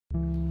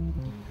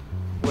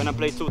When I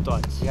play two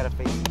thoughts. You gotta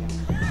face the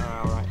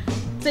camera. Alright.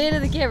 Say it to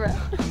the camera.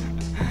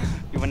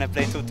 You wanna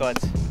play two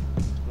thoughts?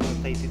 We're gonna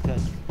play 2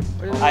 touch.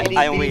 I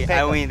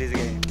win this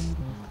game.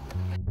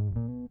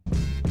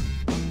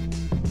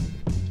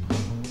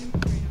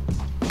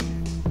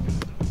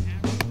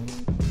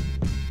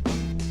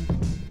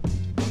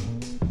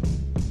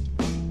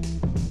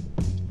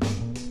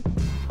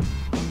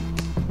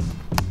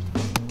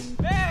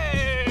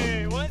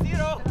 Hey,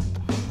 1-0.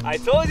 I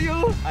told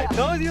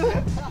you.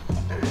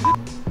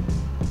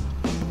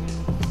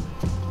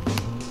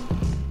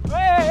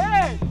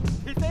 Hey,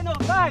 he say no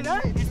tie,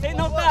 huh? He say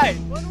no tie.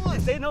 1-1. He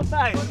say no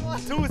tie. 1-1.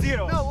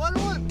 2-0. No,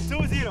 1-1.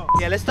 2-0.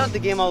 Yeah, let's start the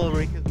game all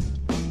over.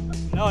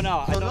 No, So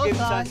I don't no give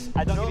tie, chance.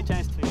 I don't give a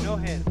chance to you. No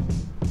head.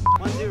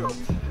 1-0.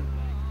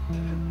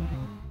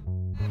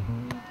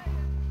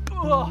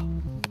 Oh.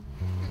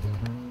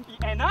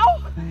 And now?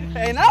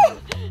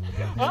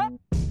 Huh?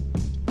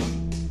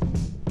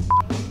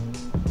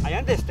 I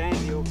understand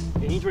you.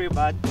 The injury,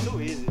 but too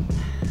easy.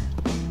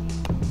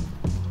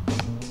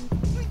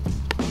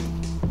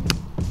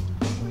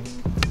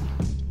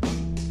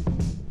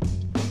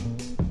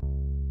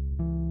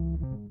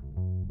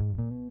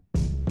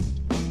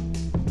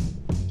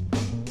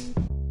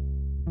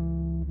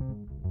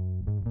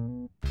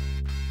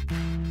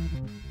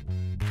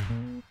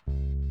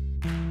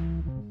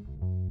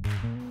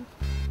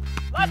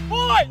 Last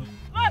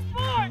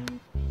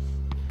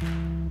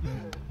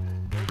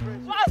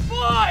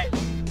point!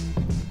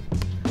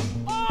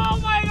 Oh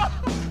my god!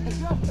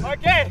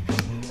 Okay,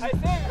 I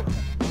see you.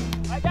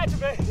 I got you,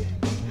 baby.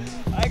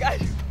 I got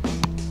you.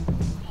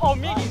 Oh,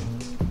 Miggy.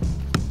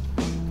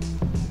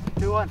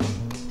 2-1.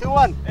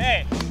 2-1.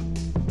 Hey.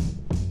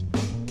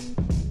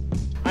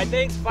 I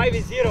think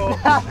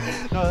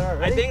 5-0. No,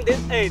 ready? I think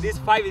this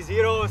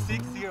 5-0,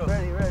 6-0.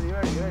 Ready.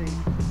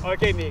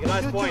 Okay, Miggy,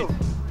 last 2-2. point.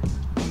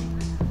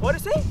 What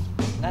do you say?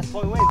 Last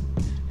point win.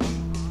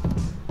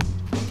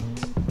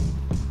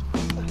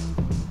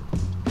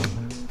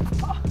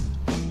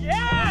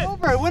 Yes!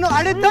 Over. Win.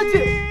 I didn't touch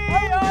it.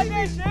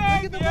 Look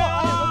at the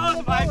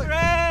ball. my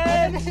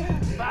friend.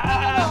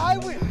 I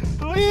win.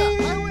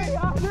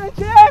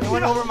 It It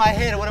went over my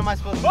head. What am I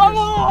supposed to do?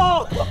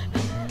 Vamos!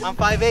 I'm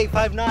 5'8",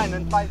 5'9",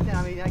 and 5'10".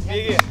 I mean, I can't.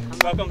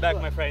 Miggy, welcome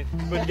back, my friend.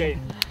 Good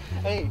game.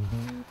 Hey,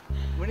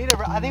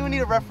 I think we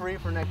need a referee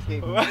for next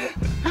game.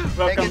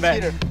 Welcome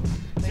back. Cheater.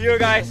 See you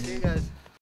guys. See you guys.